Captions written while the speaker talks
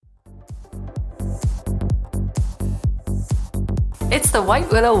It's the White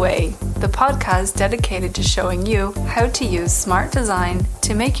Willow Way, the podcast dedicated to showing you how to use smart design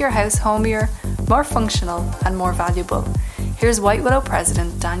to make your house homier, more functional, and more valuable. Here's White Willow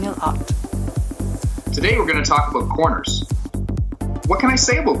President Daniel Ott. Today we're going to talk about corners. What can I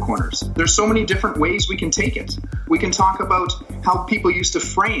say about corners? There's so many different ways we can take it. We can talk about how people used to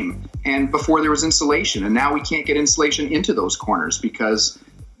frame and before there was insulation, and now we can't get insulation into those corners because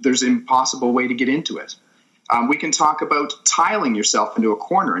there's an impossible way to get into it. We can talk about tiling yourself into a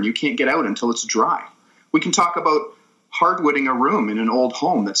corner and you can't get out until it's dry. We can talk about hardwooding a room in an old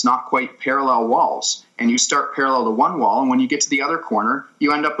home that's not quite parallel walls, and you start parallel to one wall, and when you get to the other corner,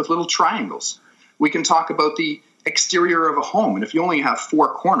 you end up with little triangles. We can talk about the exterior of a home, and if you only have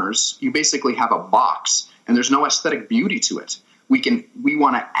four corners, you basically have a box, and there's no aesthetic beauty to it. We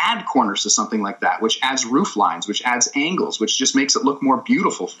want to add corners to something like that, which adds roof lines, which adds angles, which just makes it look more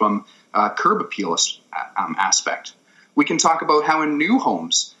beautiful from a curb appeal aspect. We can talk about how in new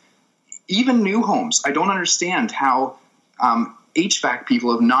homes, even new homes, I don't understand how HVAC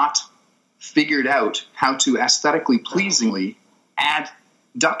people have not figured out how to aesthetically pleasingly add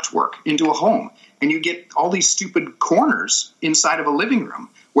ductwork into a home. And you get all these stupid corners inside of a living room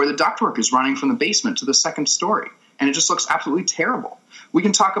where the ductwork is running from the basement to the second story. And it just looks absolutely terrible. We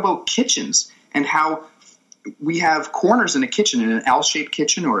can talk about kitchens and how we have corners in a kitchen, in an L-shaped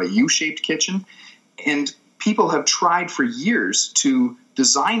kitchen or a U-shaped kitchen. And people have tried for years to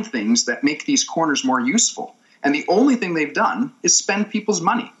design things that make these corners more useful. And the only thing they've done is spend people's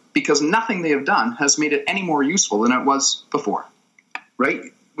money, because nothing they have done has made it any more useful than it was before.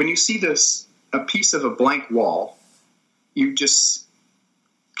 Right? When you see a piece of a blank wall, you just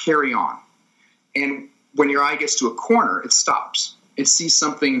carry on. And when your eye gets to a corner, it stops. It sees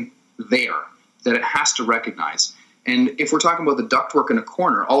something there that it has to recognize. And if we're talking about the ductwork in a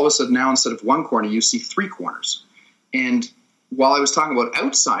corner, all of a sudden now instead of one corner, you see three corners. And while I was talking about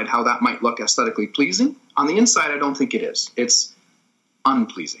outside, how that might look aesthetically pleasing, on the inside, I don't think it is. It's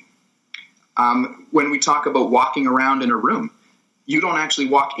unpleasing. When we talk about walking around in a room, you don't actually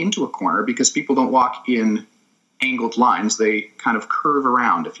walk into a corner because people don't walk in angled lines. They kind of curve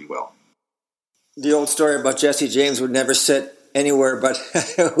around, if you will. The old story about Jesse James would never sit anywhere but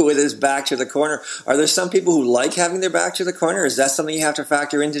with his back to the corner. Are there some people who like having their back to the corner? Is that something you have to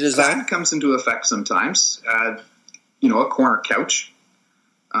factor into design? That comes into effect sometimes. A corner couch.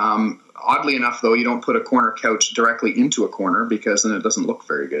 Oddly enough, though, you don't put a corner couch directly into a corner because then it doesn't look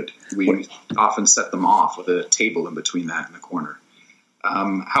very good. We often set them off with a table in between that and the corner.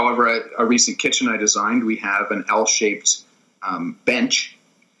 However, a recent kitchen I designed, we have an L-shaped bench.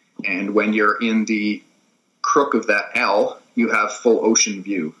 And when you're in the crook of that L, you have full ocean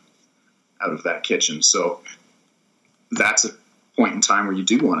view out of that kitchen. So that's a point in time where you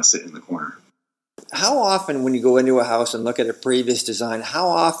do want to sit in the corner. How often, when you go into a house and look at a previous design, how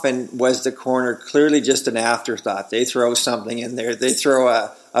often was the corner clearly just an afterthought? They throw something in there. They throw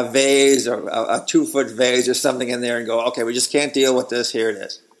a vase or a 2-foot vase or something in there and go, okay, we just can't deal with this. Here it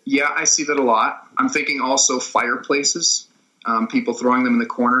is. Yeah, I see that a lot. I'm thinking also fireplaces. People throwing them in the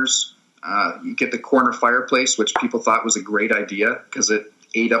corners. You get the corner fireplace, which people thought was a great idea because it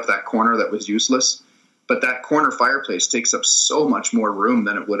ate up that corner that was useless. But that corner fireplace takes up so much more room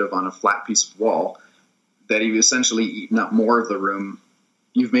than it would have on a flat piece of wall that you've essentially eaten up more of the room.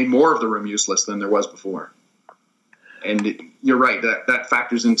 You've made more of the room useless than there was before. And you're right, that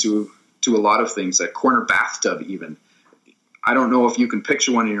factors into a lot of things. That corner bathtub even. I don't know if you can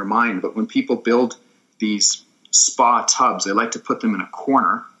picture one in your mind, but when people build these spa tubs, they like to put them in a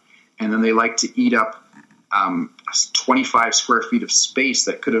corner, and then they like to eat up 25 square feet of space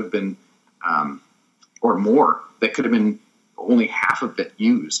that could have been, or more, that could have been only half of it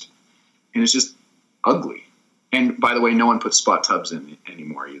used. And it's just ugly. And by the way, no one puts spa tubs in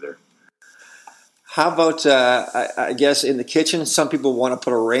anymore either. How about, I guess, in the kitchen, some people want to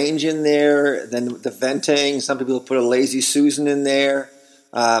put a range in there, then the venting, some people put a Lazy Susan in there.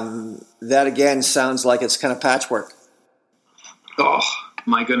 That, again, sounds like it's kind of patchwork. Oh,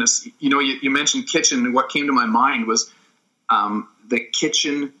 my goodness. You mentioned kitchen, and what came to my mind was the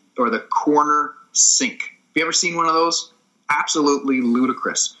kitchen or the corner sink. Have you ever seen one of those? Absolutely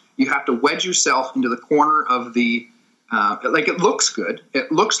ludicrous. You have to wedge yourself into the corner of the, it looks good.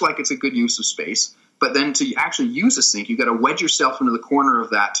 It looks like it's a good use of space. But then to actually use a sink, you've got to wedge yourself into the corner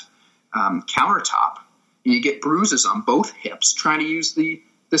of that countertop. And you get bruises on both hips trying to use the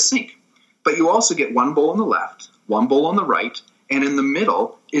sink. But you also get one bowl on the left, one bowl on the right, and in the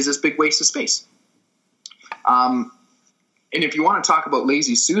middle is this big waste of space. And if you want to talk about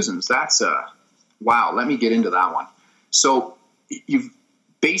Lazy Susans, that's wow, let me get into that one. So you've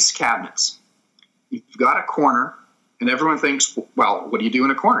base cabinets. You've got a corner, And everyone thinks, well, what do you do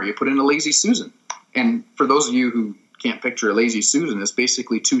in a corner? You put in a Lazy Susan. And for those of you who can't picture a Lazy Susan, it's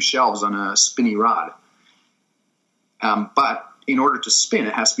basically two shelves on a spinny rod. But in order to spin,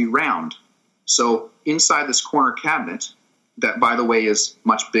 it has to be round. So inside this corner cabinet, that, by the way, is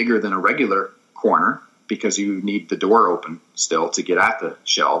much bigger than a regular corner because you need the door open still to get at the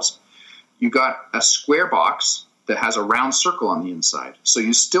shelves, you got a square box that has a round circle on the inside. So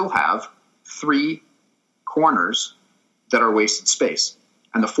you still have 3 corners that are wasted space.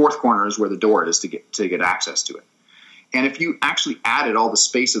 And the 4th corner is where the door is to get access to it. And if you actually added all the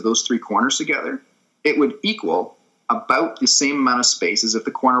space of those 3 corners together, it would equal about the same amount of space as if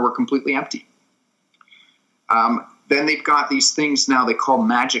the corner were completely empty. Then they've got these things now they call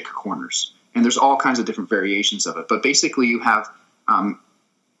magic corners. And there's all kinds of different variations of it. But basically you have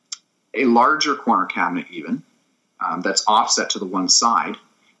a larger corner cabinet even that's offset to the one side.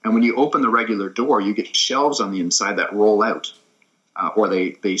 And when you open the regular door, you get shelves on the inside that roll out. Or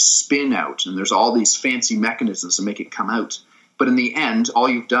they spin out, and there's all these fancy mechanisms to make it come out. But in the end, all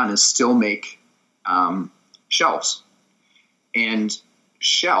you've done is still make shelves. And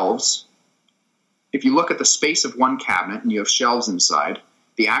shelves, if you look at the space of one cabinet and you have shelves inside,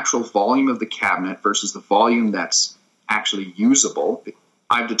 the actual volume of the cabinet versus the volume that's actually usable,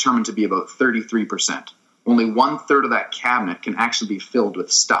 I've determined to be about 33%. Only 1/3 of that cabinet can actually be filled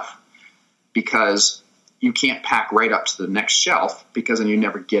with stuff because you can't pack right up to the next shelf because then you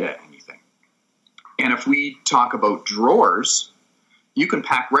never get at anything. And if we talk about drawers, you can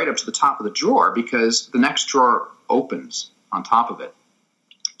pack right up to the top of the drawer because the next drawer opens on top of it.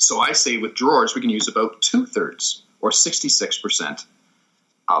 So I say with drawers, we can use about 2/3 or 66%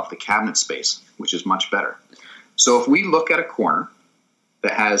 of the cabinet space, which is much better. So if we look at a corner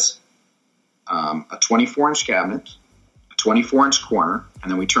that has a 24-inch cabinet, 24-inch corner,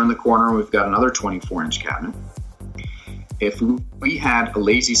 and then we turn the corner and we've got another 24-inch cabinet. If we had a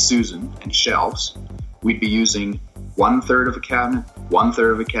Lazy Susan and shelves, we'd be using 1/3 of a cabinet,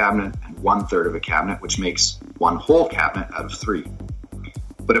 1/3 of a cabinet, and 1/3 of a cabinet, which makes one whole cabinet out of 3.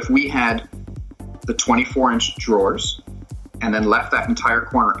 But if we had the 24-inch drawers and then left that entire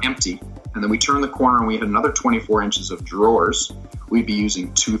corner empty, and then we turn the corner and we had another 24 inches of drawers, we'd be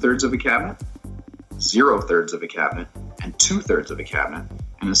using 2/3 of a cabinet, 0/3 of a cabinet, and 2/3 of a cabinet.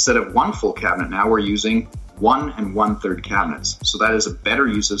 And instead of one full cabinet, now we're using 1 and 1/3 cabinets. So that is a better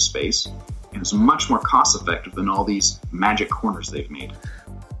use of space, and it's much more cost effective than all these magic corners they've made.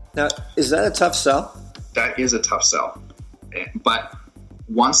 Now, is that a tough sell? That is a tough sell. But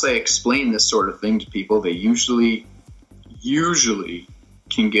once I explain this sort of thing to people, they usually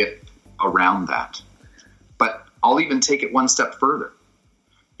can get around that. But I'll even take it one step further.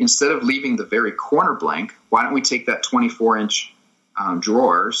 Instead of leaving the very corner blank, why don't we take that 24-inch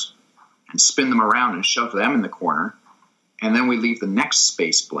drawers and spin them around and shove them in the corner, and then we leave the next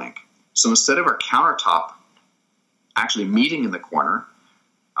space blank. So instead of our countertop actually meeting in the corner,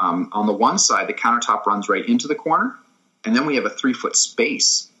 on the one side, the countertop runs right into the corner, and then we have a 3-foot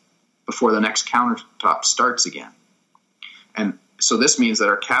space before the next countertop starts again. And so this means that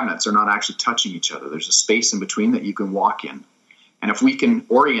our cabinets are not actually touching each other. There's a space in between that you can walk in. And if we can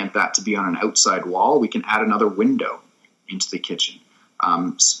orient that to be on an outside wall, we can add another window into the kitchen.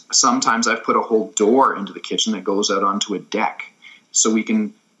 Sometimes I've put a whole door into the kitchen that goes out onto a deck. So we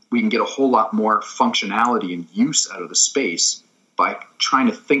can get a whole lot more functionality and use out of the space by trying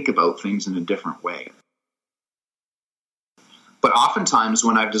to think about things in a different way. But oftentimes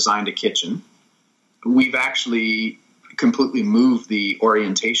when I've designed a kitchen, we've actually completely moved the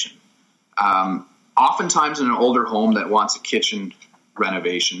orientation. Oftentimes in an older home that wants a kitchen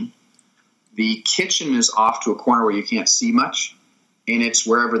renovation, the kitchen is off to a corner where you can't see much, and it's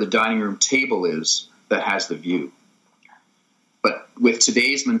wherever the dining room table is that has the view. But with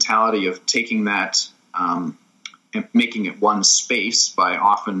today's mentality of taking that and making it one space by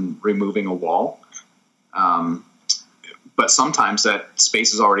often removing a wall, but sometimes that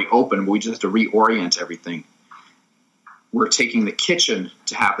space is already open, we just have to reorient everything. We're taking the kitchen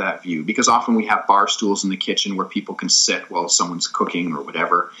to have that view because often we have bar stools in the kitchen where people can sit while someone's cooking or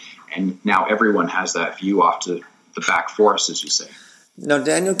whatever. And now everyone has that view off to the back forest, as you say. Now,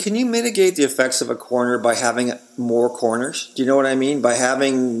 Daniel, can you mitigate the effects of a corner by having more corners? Do you know what I mean? By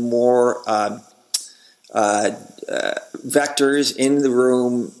having more vectors in the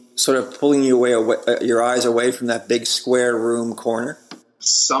room, sort of pulling you away, your eyes away from that big square room corner?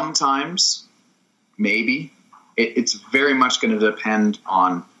 Sometimes, maybe. It's very much going to depend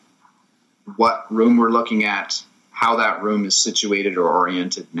on what room we're looking at, how that room is situated or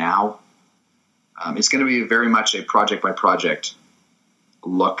oriented now. It's going to be very much a project by project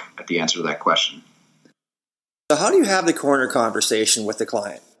look at the answer to that question. So how do you have the corner conversation with the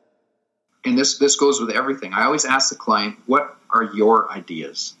client? And this goes with everything. I always ask the client, what are your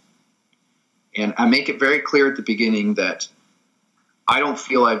ideas? And I make it very clear at the beginning that I don't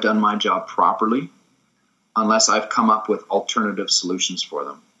feel I've done my job properly unless I've come up with alternative solutions for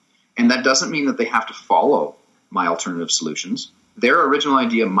them. And that doesn't mean that they have to follow my alternative solutions. Their original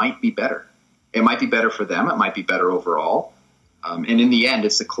idea might be better. It might be better for them. It might be better overall. And in the end,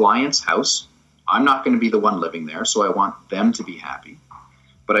 it's the client's house. I'm not going to be the one living there, so I want them to be happy.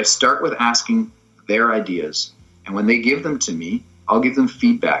 But I start with asking their ideas. And when they give them to me, I'll give them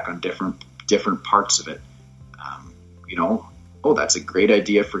feedback on different parts of it. Oh, that's a great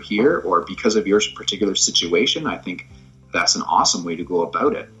idea for here, or because of your particular situation, I think that's an awesome way to go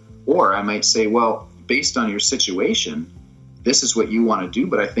about it. Or I might say, well, based on your situation, this is what you want to do,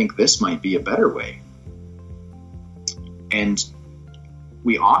 but I think this might be a better way. And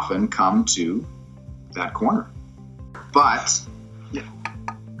we often come to that corner. But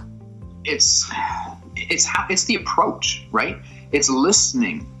it's the approach, right? It's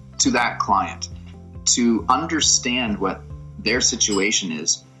listening to that client to understand what their situation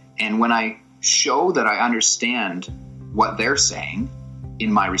is. And when I show that I understand what they're saying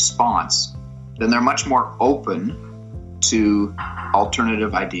in my response, then they're much more open to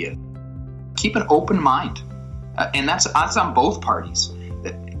alternative ideas. Keep an open mind. And that's on both parties.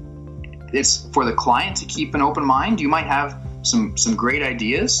 It's for the client to keep an open mind. You might have some great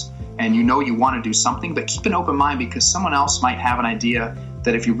ideas and you want to do something, but keep an open mind because someone else might have an idea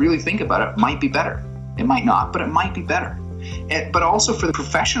that if you really think about it, might be better. It might not, but it might be better. But also for the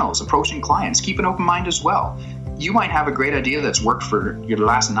professionals approaching clients, keep an open mind as well. You might have a great idea that's worked for your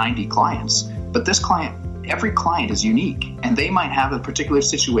last 90 clients, but every client is unique, and they might have a particular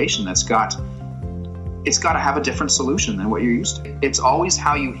situation it's got to have a different solution than what you're used to. It's always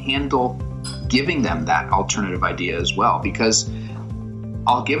how you handle giving them that alternative idea as well, because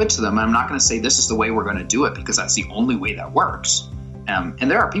I'll give it to them, and I'm not going to say this is the way we're going to do it because that's the only way that works. And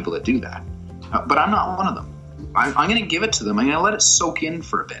there are people that do that, but I'm not one of them. I'm going to give it to them. I'm going to let it soak in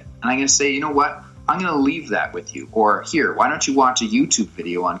for a bit. And I'm going to say, you know what? I'm going to leave that with you. Or here, why don't you watch a YouTube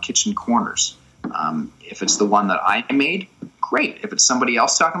video on kitchen corners? If it's the one that I made, great. If it's somebody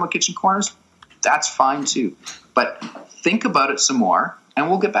else talking about kitchen corners, that's fine too. But think about it some more, and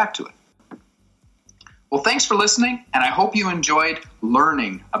we'll get back to it. Well, thanks for listening, and I hope you enjoyed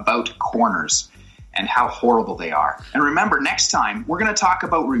learning about corners and how horrible they are. And remember, next time, we're going to talk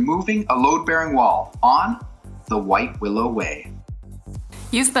about removing a load-bearing wall on the White Willow Way.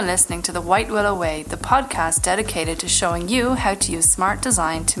 You've been listening to The White Willow Way, the podcast dedicated to showing you how to use smart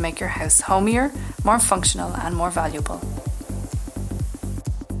design to make your house homier, more functional, and more valuable.